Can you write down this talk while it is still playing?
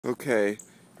Okay,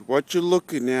 what you're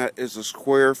looking at is a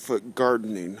square foot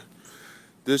gardening.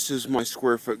 This is my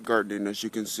square foot gardening, as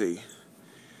you can see.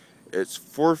 It's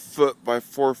 4 foot by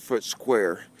 4 foot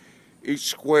square. Each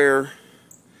square,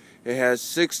 it has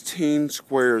 16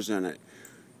 squares in it.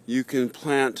 You can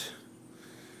plant,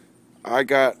 I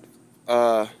got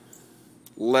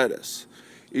lettuce.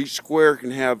 Each square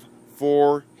can have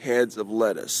 4 heads of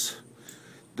lettuce.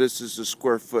 This is the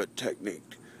square foot technique.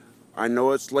 I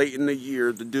know it's late in the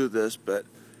year to do this, but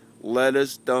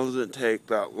lettuce doesn't take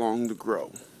that long to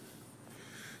grow.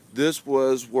 This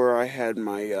was where I had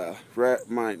my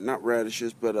not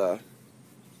radishes, but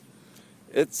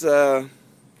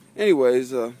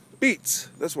beets.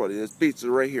 That's what it is. Beets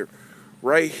are right here.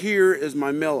 Right here is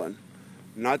my melon.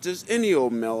 Not just any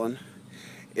old melon.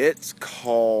 It's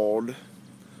called,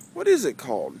 what is it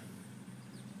called?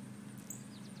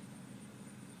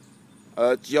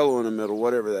 It's yellow in the middle,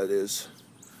 whatever that is.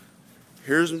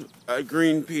 Here's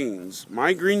green beans.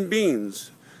 My green beans.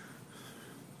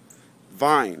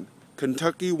 Vine.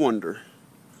 Kentucky Wonder.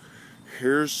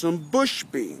 Here's some bush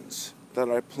beans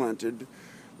that I planted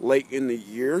late in the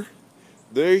year.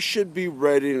 They should be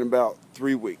ready in about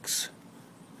 3 weeks.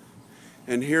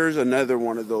 And here's another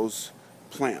one of those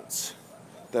plants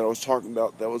that I was talking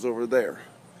about that was over there.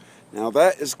 Now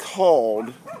that is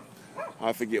called,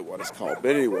 I forget what it's called,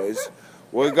 but anyways,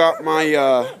 we got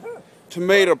my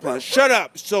tomato plant. Shut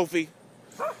up, Sophie!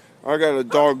 I got a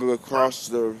dog across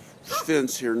the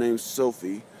fence here named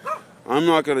Sophie. I'm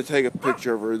not going to take a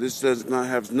picture of her. This does not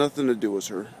have nothing to do with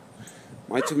her.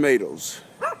 My tomatoes.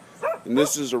 And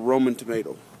this is a Roman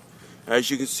tomato. As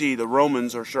you can see, the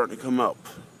Romans are starting to come up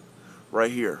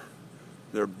right here.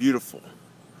 They're beautiful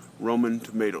Roman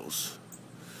tomatoes.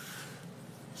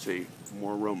 See,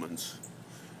 more Romans.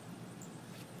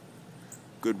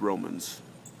 Good Romans.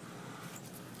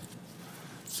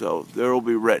 So they'll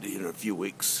be ready in a few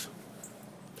weeks.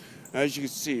 As you can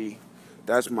see,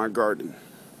 that's my garden.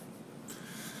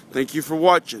 Thank you for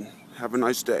watching. Have a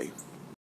nice day.